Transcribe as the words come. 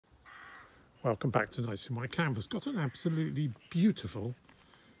Welcome back to Nice in My Canvas. Got an absolutely beautiful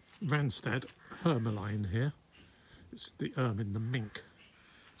Randstad Hermelijn here. It's the ermine, the mink.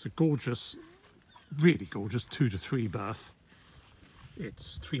 It's a gorgeous, really gorgeous 2 to 3 berth.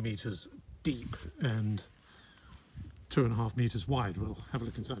 It's 3 metres deep and 2.5 metres wide. We'll have a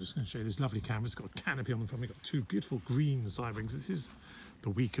look inside. I'm just going to show you this lovely canvas. It's got a canopy on the front. We've got 2 beautiful green side wings. This is the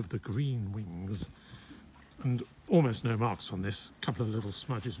week of the green wings. And almost no marks on this. A couple of little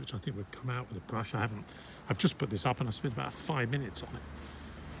smudges which I think would come out with a brush. I've just put this up and I spent about 5 minutes on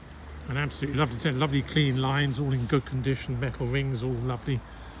it. An absolutely lovely tent, lovely clean lines, all in good condition, metal rings, all lovely.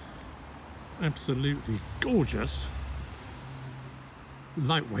 Absolutely gorgeous,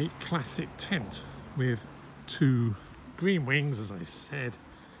 lightweight, classic tent with 2 green wings, as I said,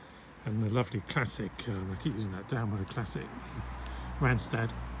 and the lovely classic, I keep using that down with a classic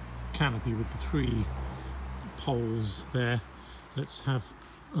Randstad canopy with the 3 poles there. Let's have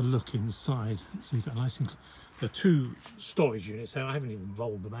a look inside. So you've got a nice, there are 2 storage units there. I haven't even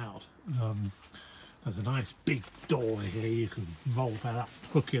rolled them out. There's a nice big door here. You can roll that up,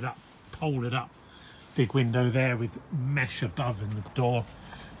 hook it up, pole it up. Big window there with mesh above in the door.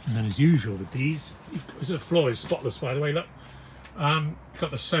 And then as usual with these, the floor is spotless, by the way, look. You've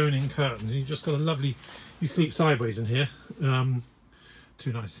got the sewn in curtains and you've just got a lovely, you sleep sideways in here.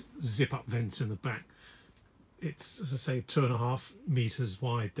 2 nice zip up vents in the back. It's, as I say, 2.5 metres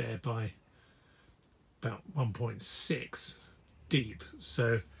wide there by about 1.6 deep.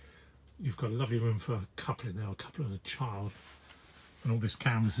 So you've got a lovely room for a couple in there, a couple and a child. And all this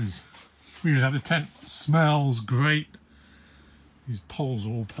canvas is really lovely. The tent smells great. These poles are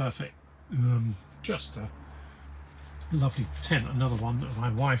all perfect. Just a lovely tent. Another one that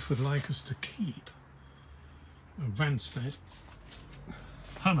my wife would like us to keep. A Randstad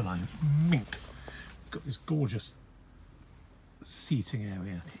Hermelijn mink. Got this gorgeous seating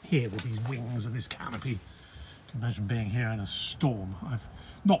area here with these wings and this canopy. You can imagine being here in a storm. I've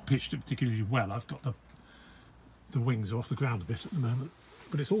not pitched it particularly well. I've got the wings off the ground a bit at the moment,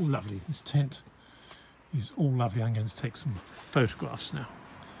 but it's all lovely. This tent is all lovely. I'm going to take some photographs now.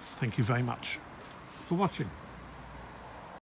 Thank you very much for watching.